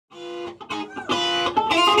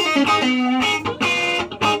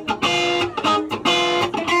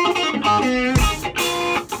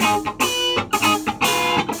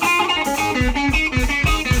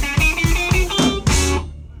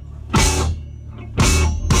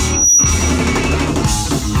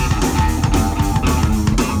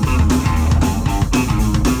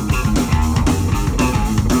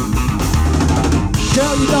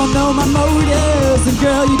know my motives, and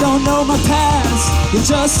girl, you don't know my past. You're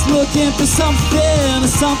just looking for something, or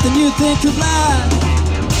something you think could last.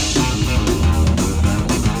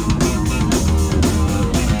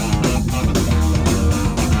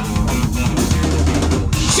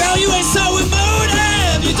 Girl, you ain't so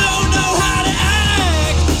emotive, you don't know how to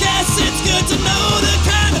act. Guess it's good to know the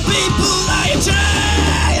kind of people I attract.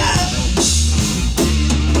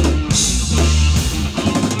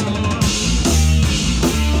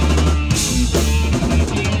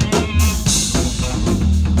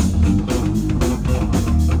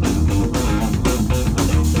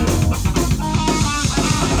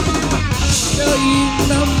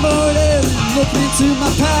 Look into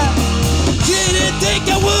my past. Didn't think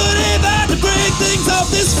I would have had to break things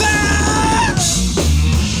off this fast.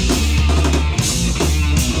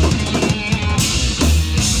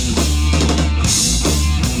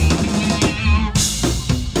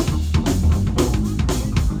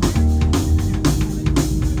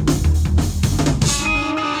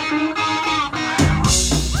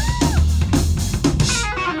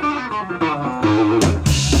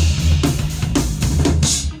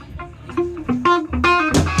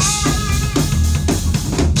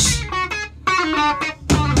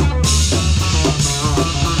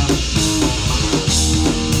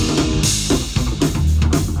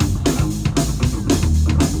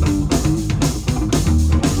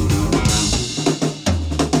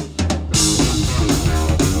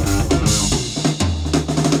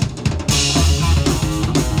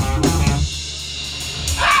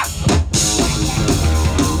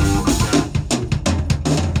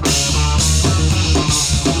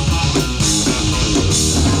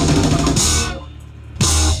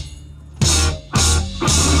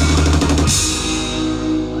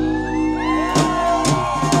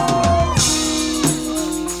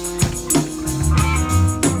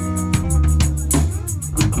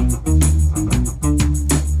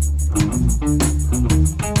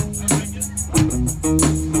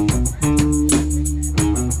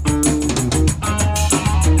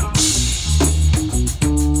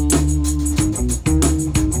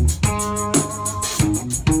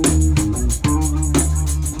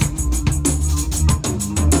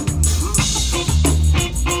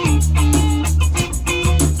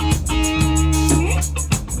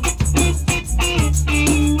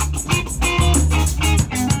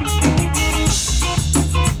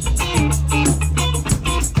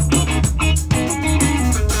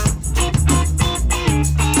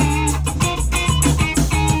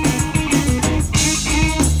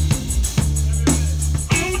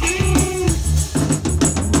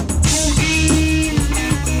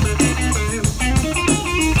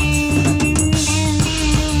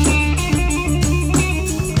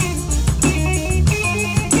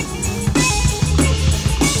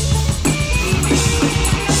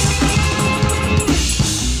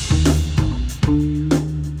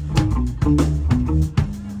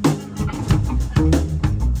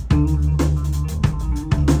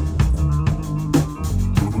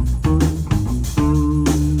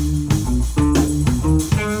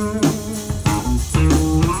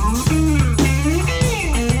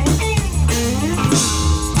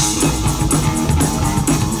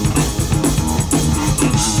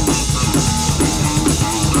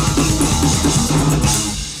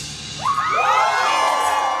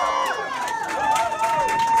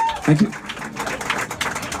 Thank you.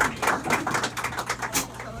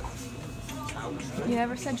 You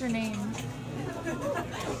never said your name.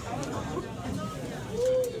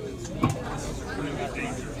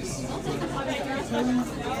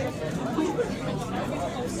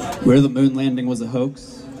 Where the moon landing was a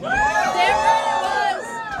hoax.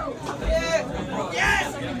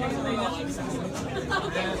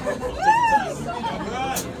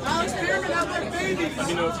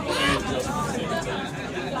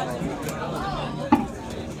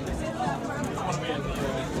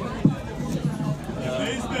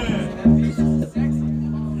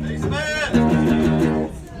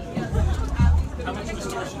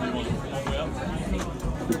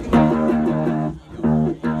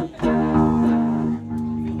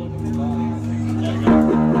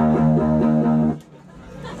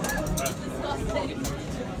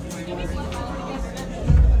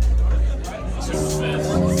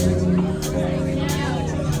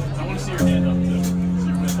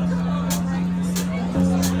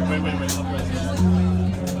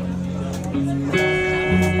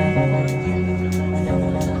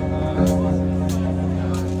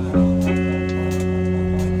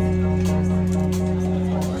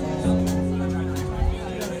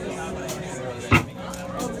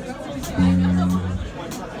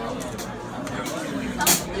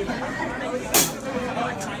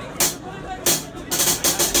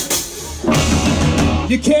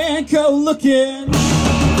 You can't go looking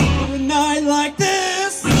for a night like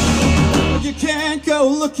this. You can't go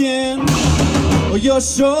looking, or you're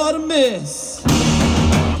sure to miss.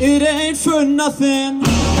 It ain't for nothing,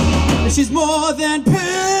 she's more than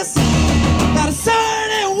pissed. Got a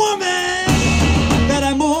certain woman that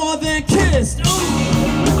I more than kissed. Ooh.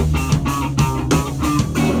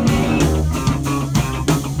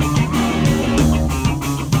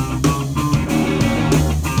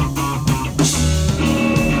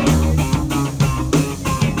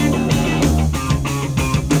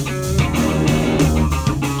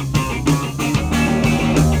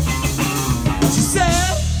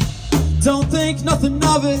 Don't think nothing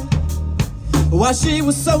of it. Why she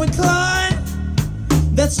was so inclined,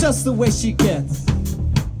 that's just the way she gets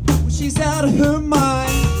when she's out of her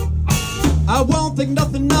mind. I won't think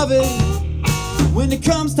nothing of it when it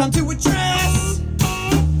comes time to address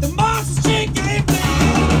the marks she gave me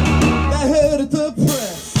that hurt at the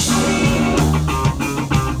press.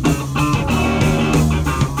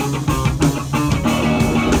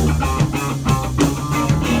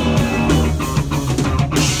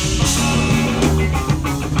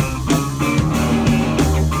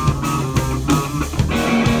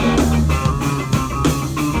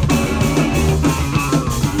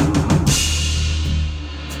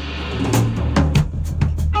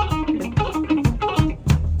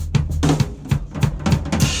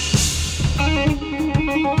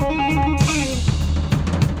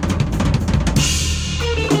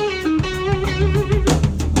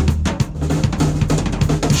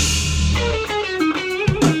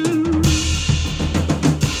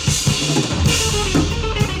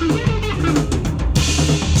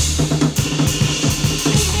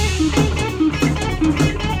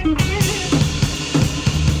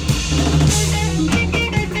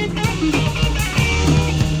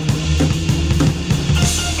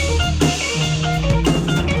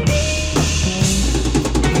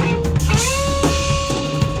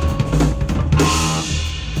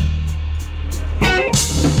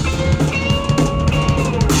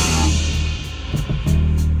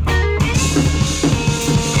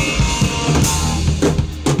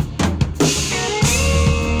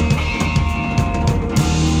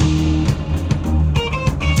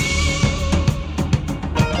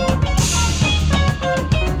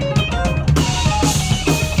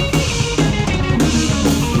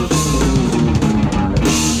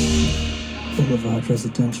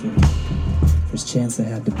 Residential. First chance I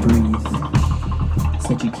had to breathe.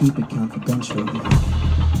 Said you keep it confidential.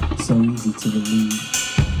 So easy to believe.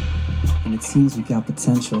 And it seems we got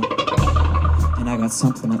potential. And I got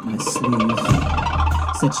something up my sleeve.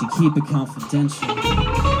 Said you keep it confidential. You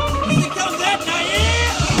think I'm that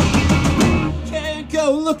naive? Can't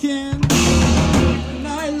go looking a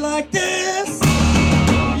night like this.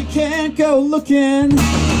 You can't go looking,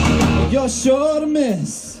 you're sure to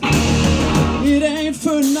miss. It ain't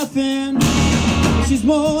for nothing, she's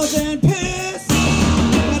more than pissed.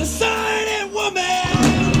 Got a certain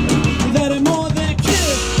woman that ain't more than kissed.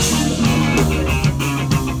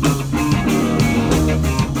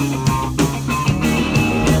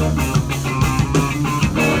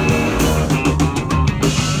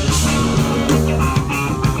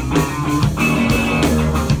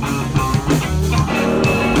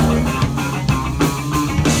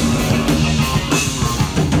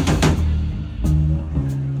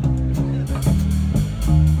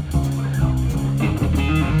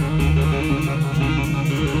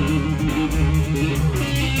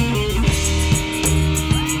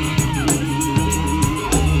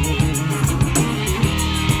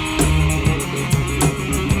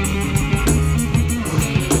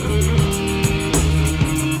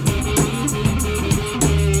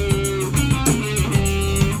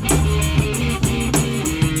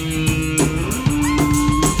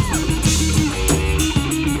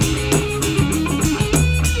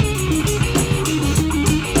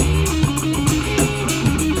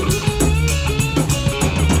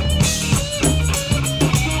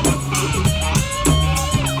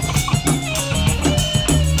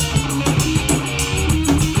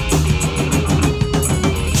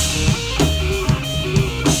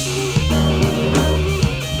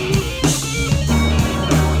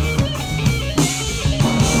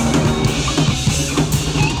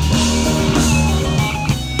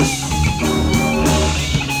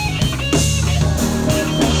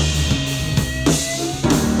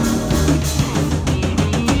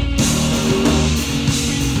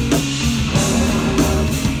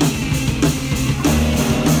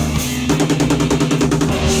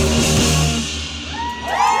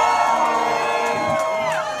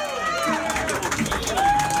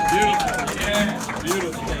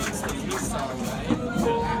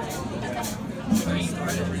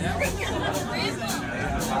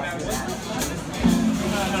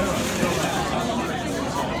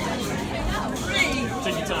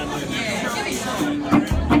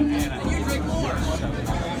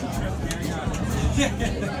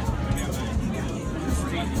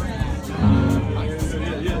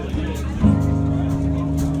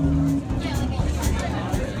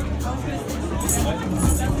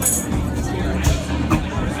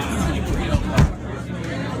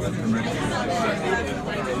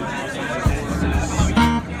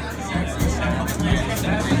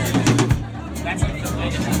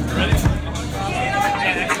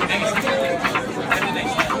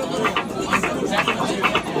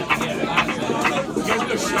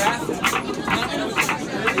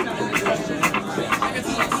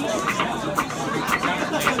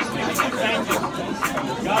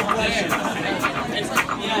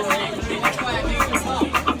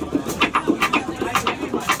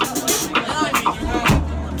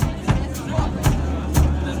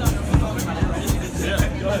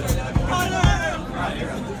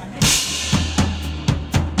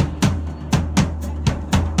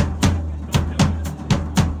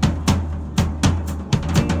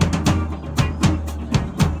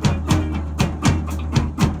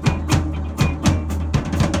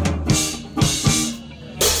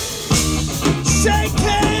 Shake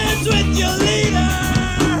hands with your leader,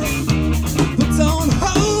 but don't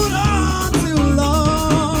hold on too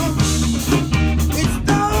long. It's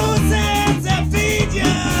those hands that feed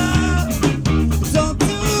you, don't do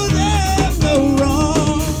them no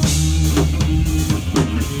wrong.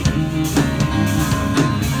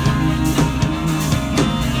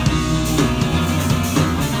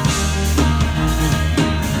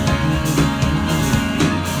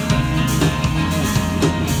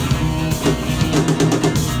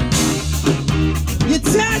 You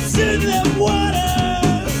touch in them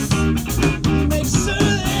waters, make sure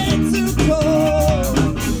they ain't too cold.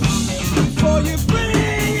 Before you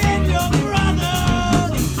bring in your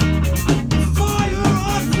brothers, before you're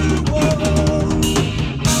off to war.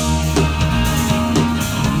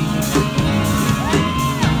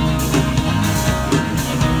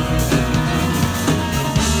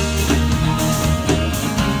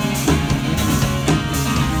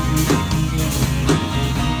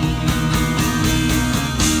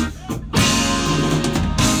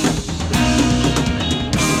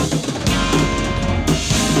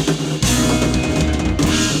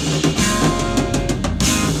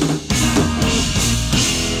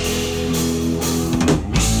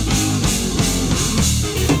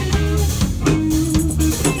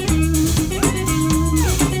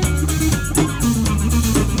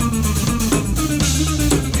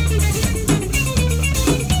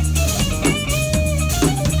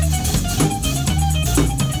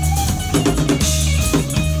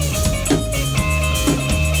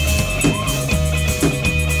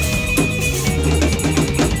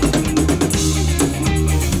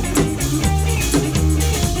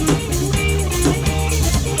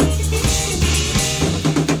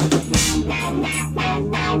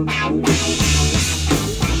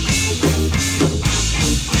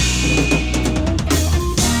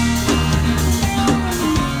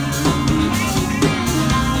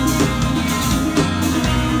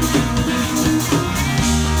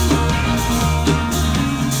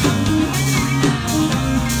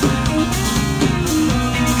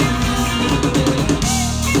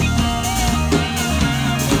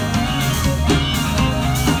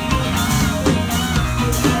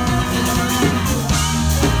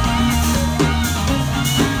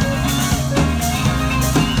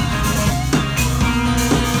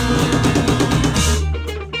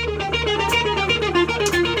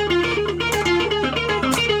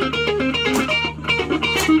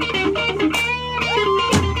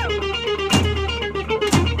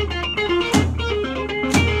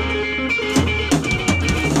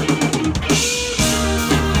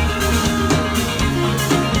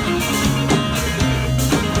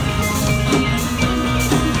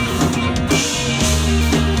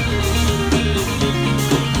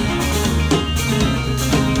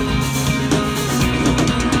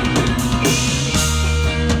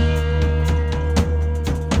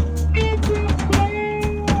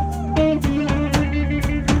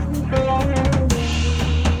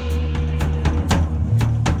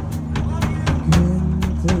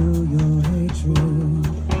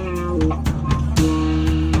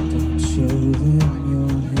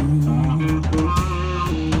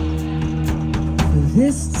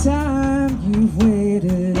 This time you've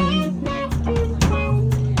waited,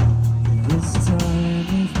 this time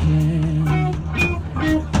you've planned,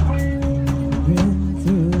 been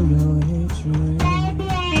through your hatred,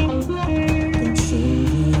 don't show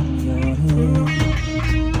them your hand.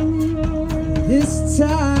 This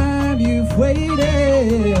time you've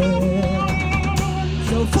waited,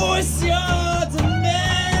 so voice your demand.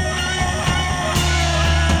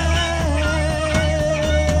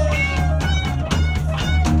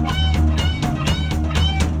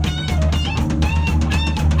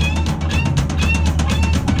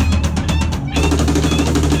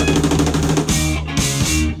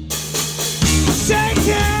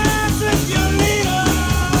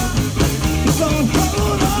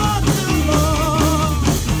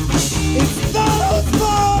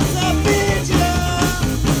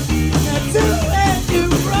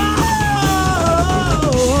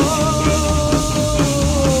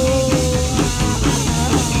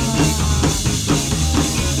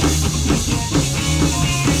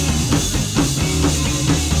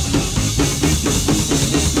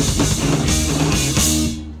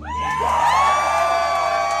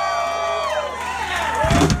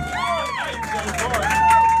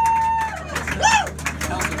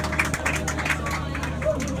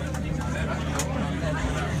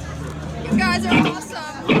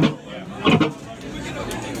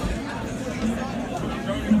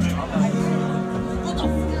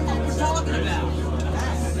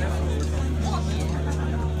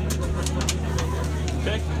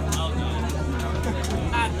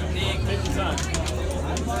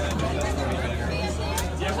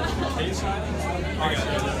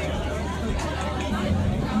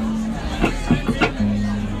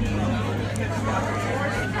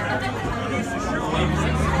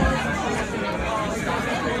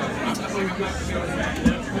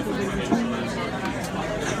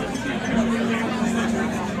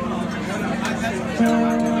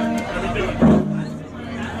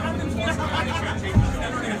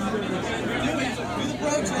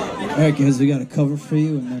 Alright guys, we got a cover for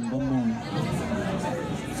you and then one more.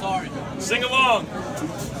 Sorry. Sing along.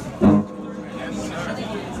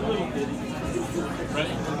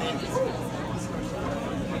 Ready?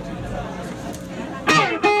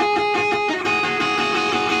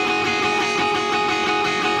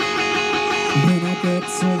 When I get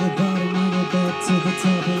to the bottom, I go back to the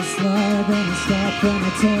top of the slide. Then I stop and I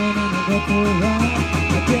turn and I go for a ride.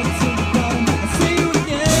 I get to the bottom, I see you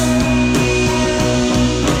again.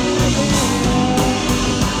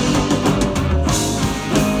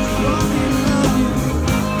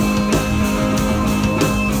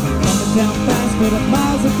 Coming down fast, but I'm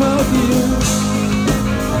miles above you.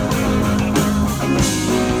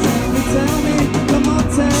 Tell me, come on,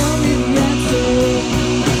 tell me the answer.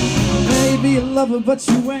 Be a lover, but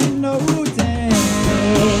you ain't no damn.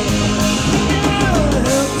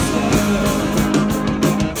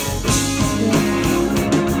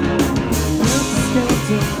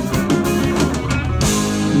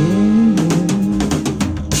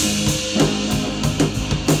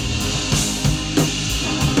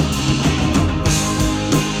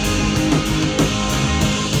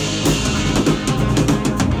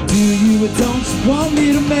 Do you or don't you want me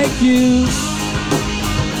to make you?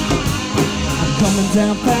 Coming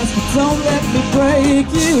down fast, but don't let me break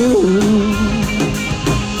you.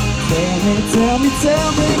 Tell me,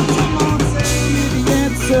 come on, tell me the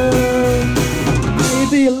answer.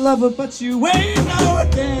 Maybe a lover, but you ain't no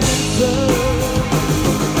dancer.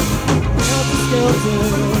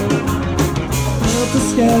 Helter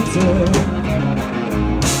skelter.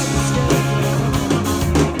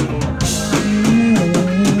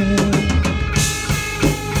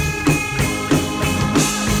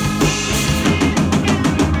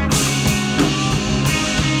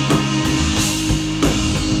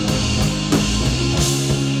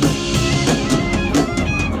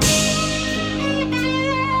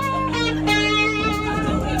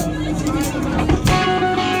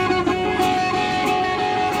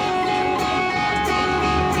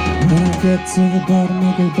 When I get to the bottom, I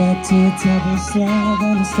go back to the top of the slide.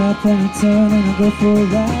 Then I stop and I turn and I go for a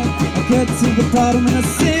ride. I get to the bottom and I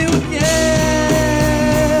see you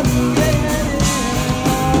again.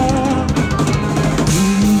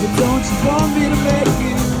 But don't you want me to make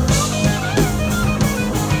you?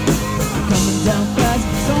 Coming down fast,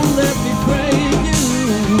 but don't let me break you.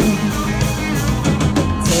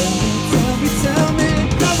 Tell me,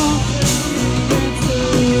 come on, tell me the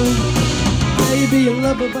answer. Be a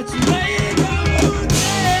lover, but you ain't no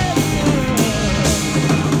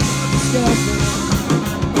skelter.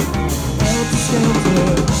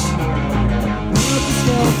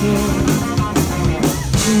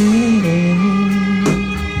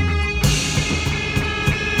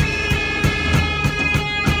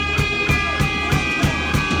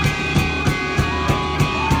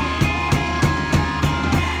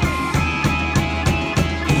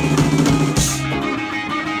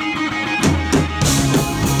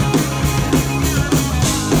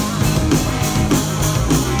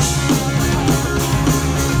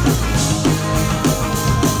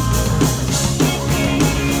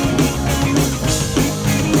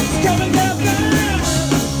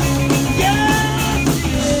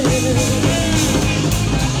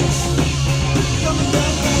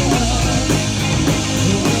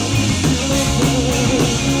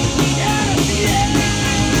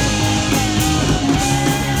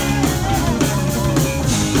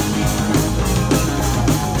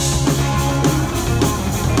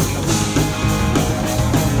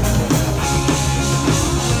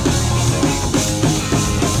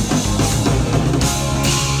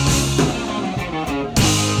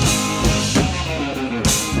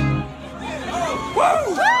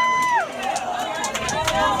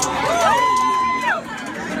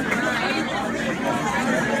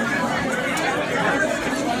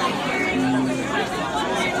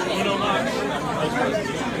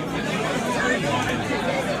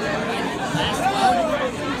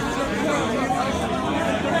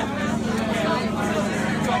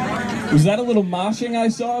 Was that a little moshing I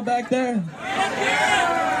saw back there?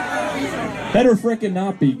 Better frickin'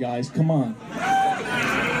 not be, guys. Come on.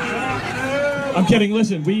 I'm kidding.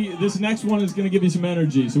 Listen, this next one is gonna give you some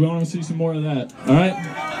energy, so we want to see some more of that. All right.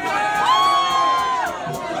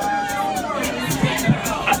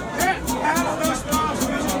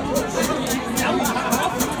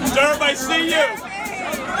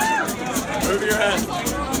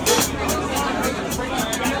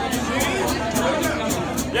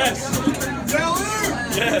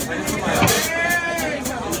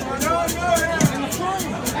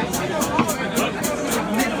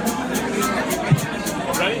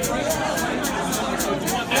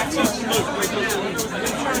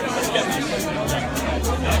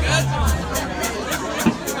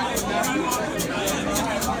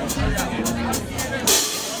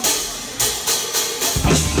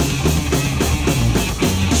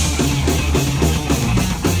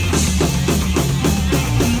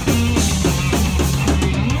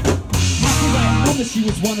 She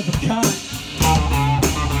was one of a kind.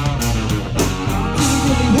 Didn't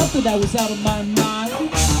really help that I was out of my mind.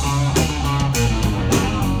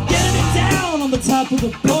 Getting it down on the top of the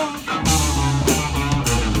bar.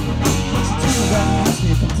 She turned around and asked me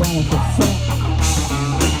if I'm down with the fun.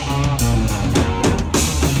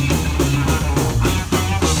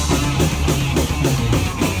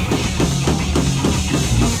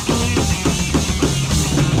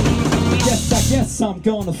 I guess I'm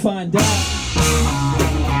gonna find out.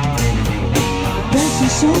 Then she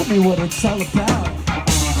showed me what it's all about.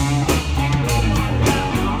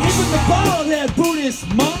 Even the bald-head Buddhist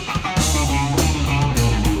monk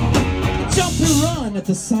jump and run at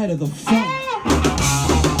the sight of the fun.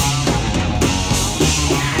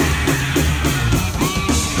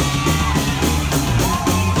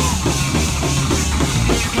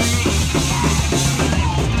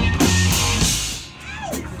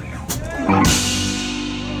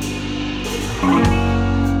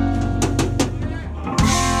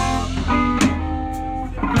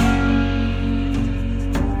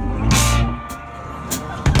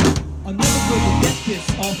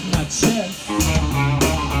 Off my chest. I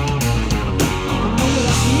know what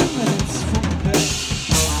I mean when it's from the best.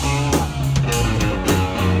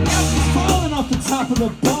 Now she's falling off the top of the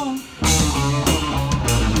bar.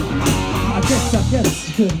 I guess she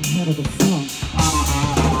couldn't handle the funk.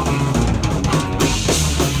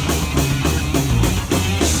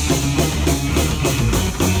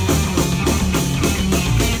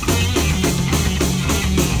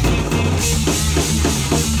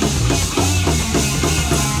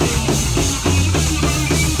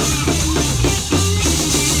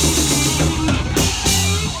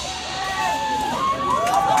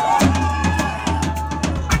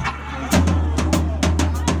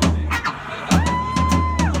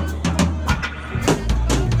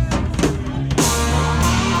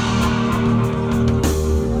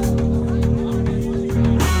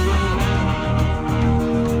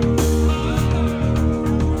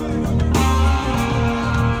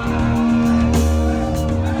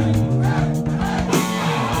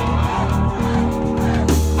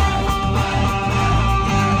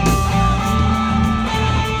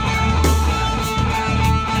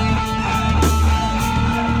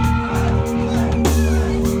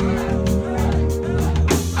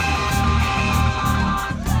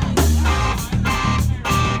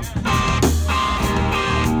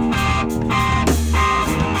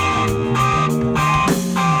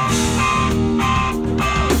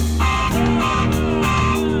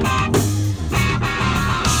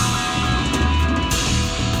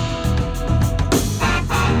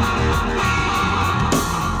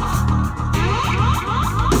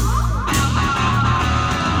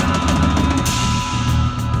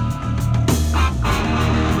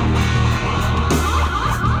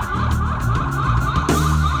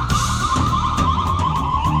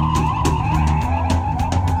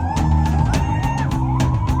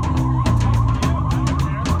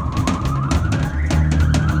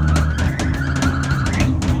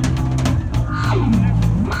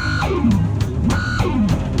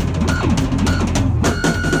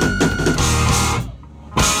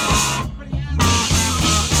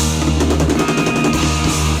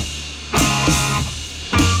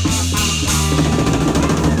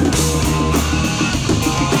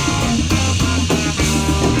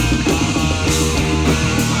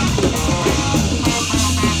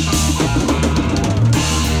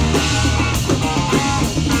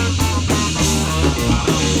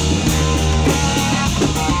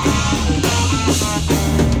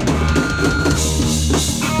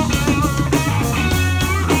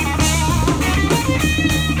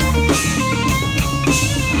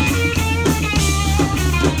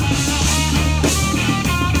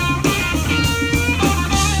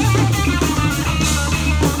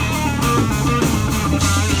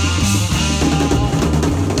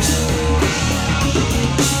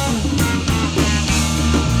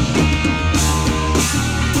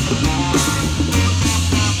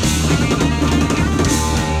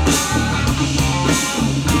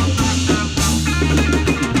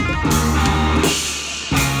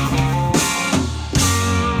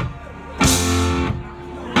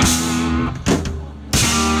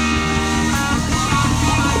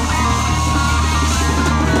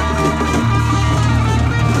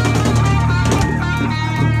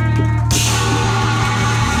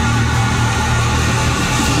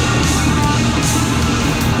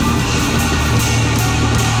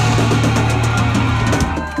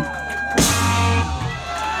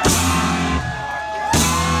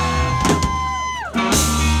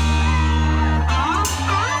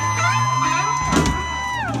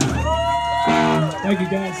 Thank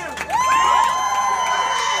you, guys.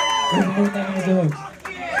 There's more than the Hoax.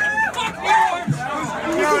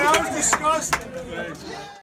 Yo, that was disgusting.